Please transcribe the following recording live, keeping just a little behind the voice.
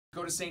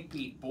Go to St.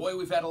 Pete. Boy,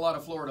 we've had a lot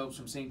of Floridopes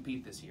from St.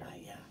 Pete this year.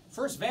 Yeah.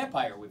 First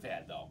vampire we've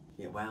had, though.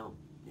 Yeah, well,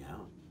 yeah.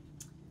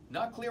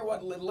 Not clear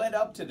what led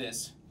up to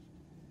this,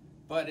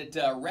 but it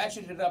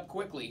ratcheted up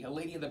quickly. A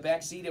lady in the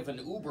back seat of an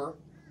Uber,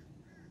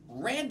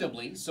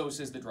 randomly, so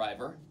says the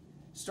driver,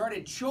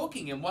 started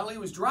choking him while he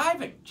was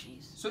driving.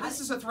 Jeez. So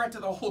this is a threat to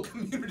the whole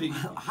community.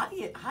 How do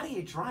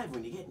you drive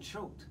when you're getting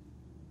choked?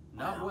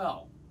 Not Wow.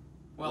 well.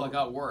 Well, it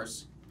got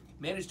worse.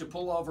 Managed to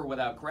pull over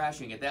without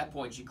crashing. At that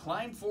point, she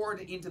climbed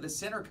forward into the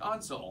center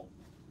console,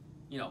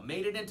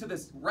 made it into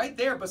this right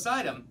there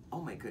beside him,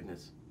 Oh my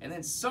goodness. and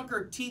then sunk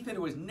her teeth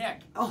into his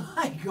neck. Oh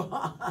my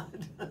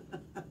God.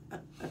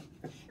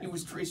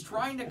 He's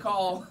trying to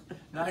call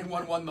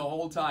 911 the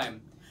whole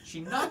time.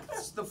 She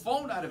knocks the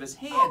phone out of his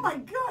hand. Oh my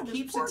God.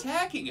 Keeps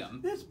attacking him.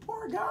 This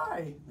poor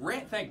guy.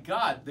 Thank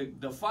God,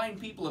 the fine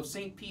people of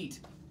St. Pete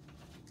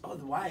Oh,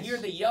 the wife. hear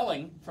the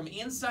yelling from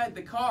inside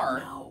the car,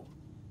 No.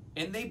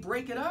 and they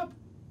break it up.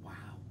 Wow.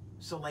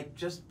 So like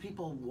just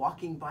people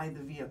walking by the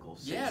vehicle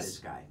see Yes. this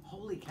guy.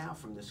 Holy cow,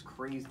 from this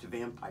crazy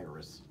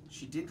vampiress.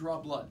 She did draw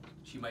blood.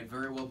 She might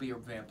very well be a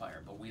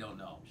vampire, but we don't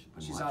know.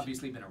 She's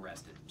obviously been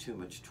arrested. Too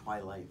much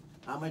Twilight.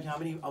 How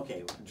many,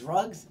 okay,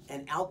 drugs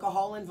and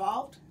alcohol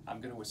involved?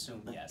 I'm going to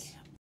assume yes.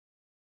 Damn.